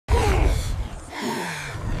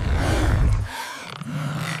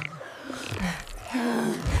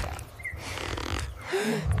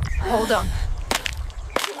Hold on.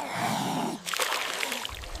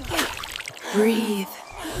 Breathe.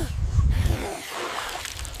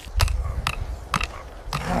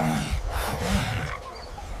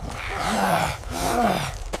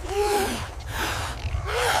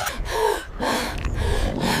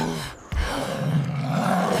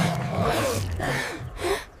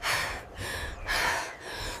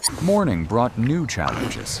 Morning brought new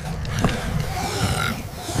challenges.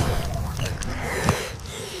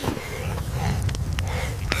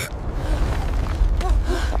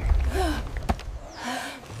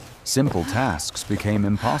 Simple tasks became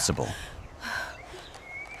impossible.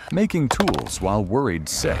 Making tools while worried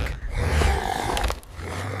sick.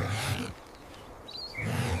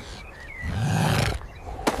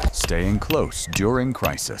 Staying close during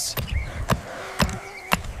crisis.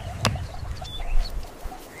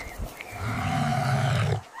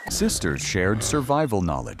 Sisters shared survival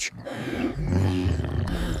knowledge.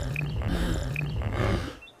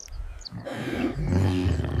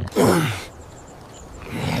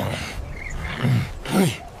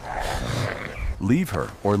 Leave her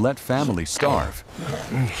or let family starve.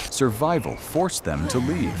 Survival forced them to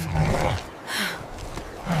leave.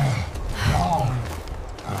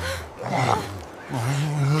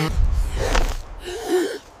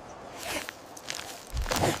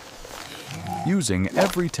 Using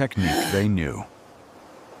every technique they knew.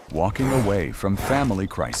 Walking away from family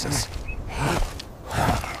crisis.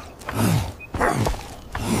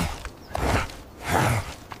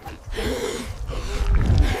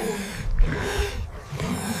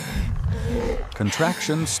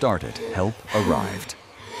 Contraction started, help arrived.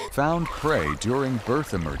 Found prey during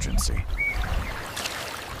birth emergency.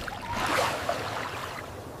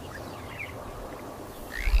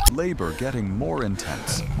 Labor getting more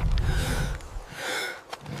intense.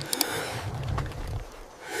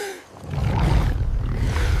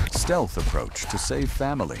 Stealth approach to save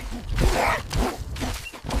family.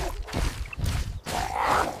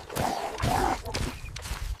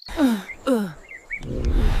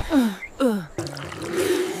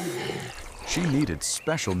 She needed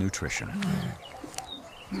special nutrition.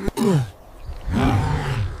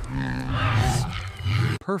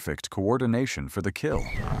 Perfect coordination for the kill.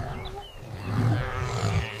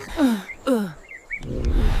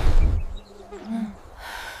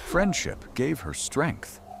 Friendship gave her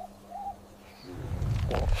strength.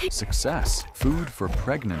 Success, food for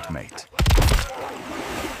pregnant mate.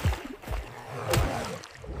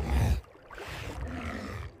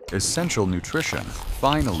 Essential nutrition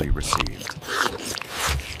finally received.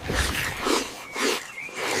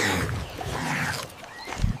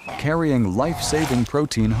 Carrying life-saving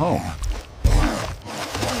protein home.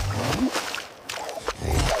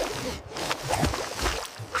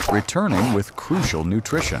 Returning with crucial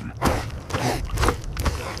nutrition.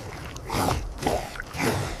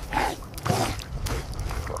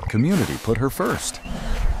 Community put her first.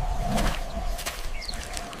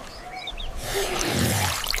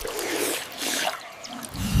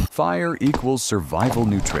 Fire equals survival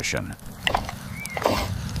nutrition.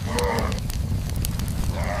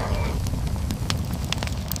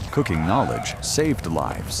 Cooking knowledge saved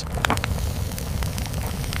lives.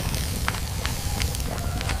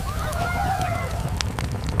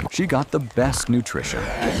 She got the best nutrition.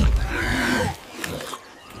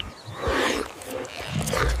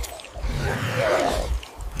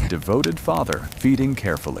 Devoted father feeding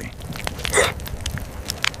carefully.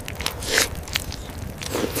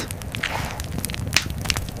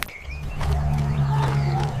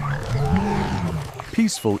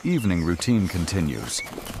 Peaceful evening routine continues.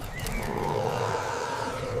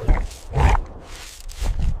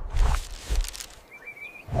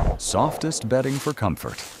 Softest bedding for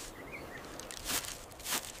comfort.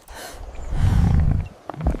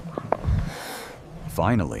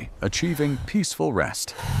 Finally, achieving peaceful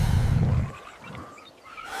rest.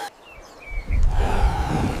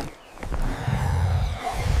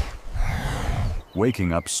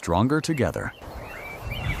 Waking up stronger together.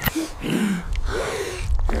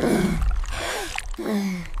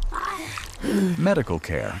 Medical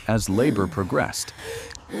care as labor progressed.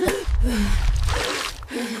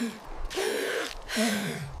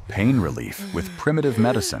 Pain relief with primitive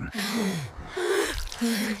medicine.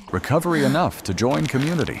 Recovery enough to join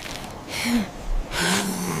community.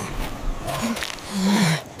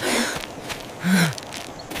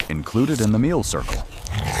 Included in the meal circle.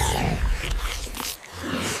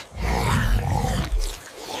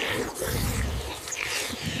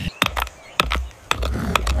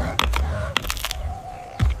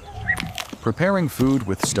 Preparing food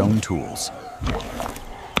with stone tools.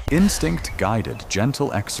 Instinct-guided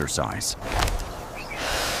gentle exercise.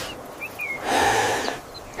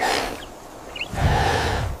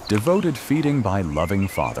 devoted feeding by loving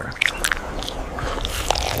father.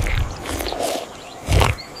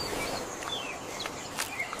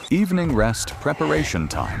 Evening rest preparation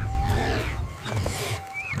time.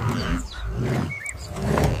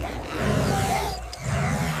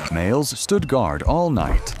 Males stood guard all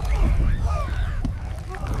night.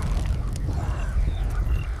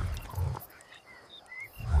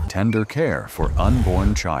 Tender care for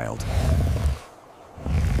unborn child.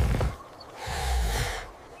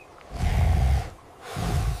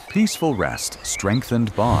 Peaceful rest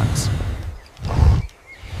strengthened bonds.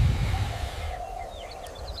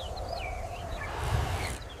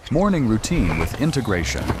 Morning routine with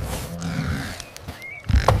integration.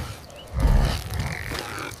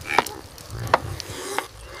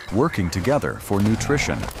 Working together for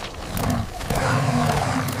nutrition.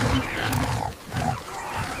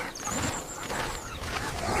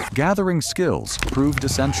 Gathering skills proved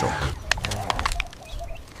essential.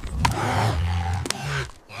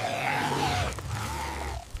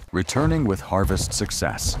 Returning with harvest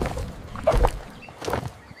success.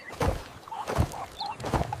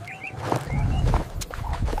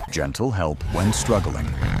 Gentle help when struggling.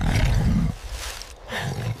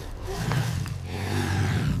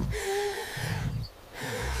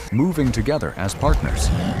 Moving together as partners.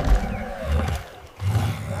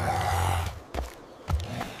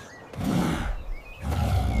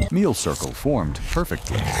 Meal circle formed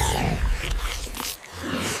perfectly.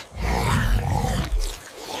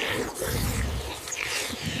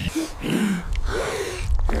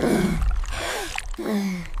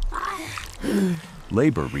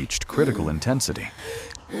 Labor reached critical intensity.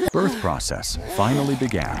 Birth process finally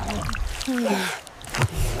began.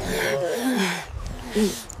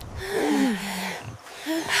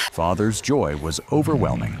 Father's joy was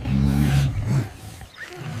overwhelming.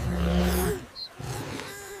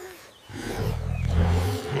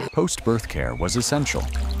 Post-birth care was essential.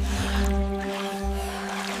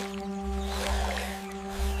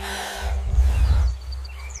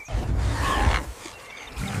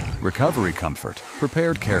 Recovery comfort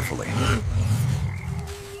prepared carefully.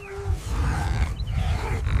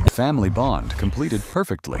 Family bond completed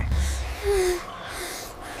perfectly.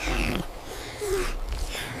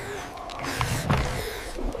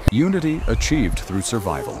 Unity achieved through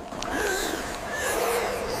survival.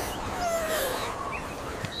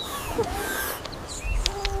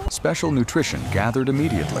 Special nutrition gathered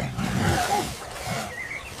immediately.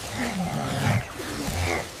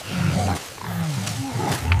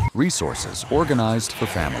 Resources organized for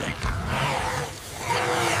family.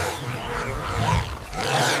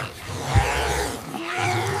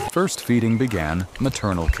 First feeding began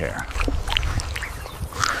maternal care.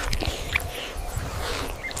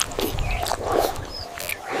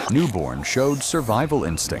 Newborn showed survival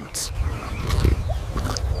instincts.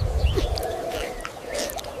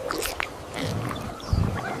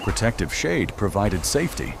 Protective shade provided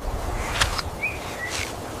safety.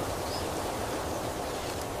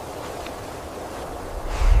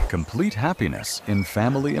 Complete happiness in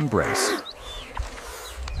family embrace.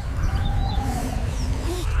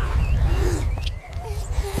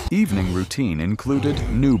 Evening routine included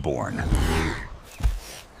newborn.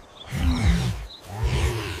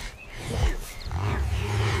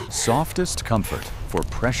 Softest comfort for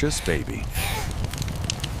precious baby.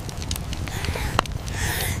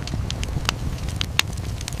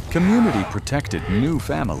 Community protected new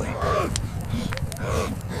family.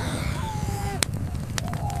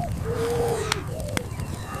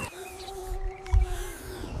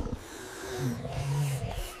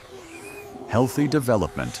 Healthy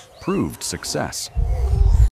development proved success.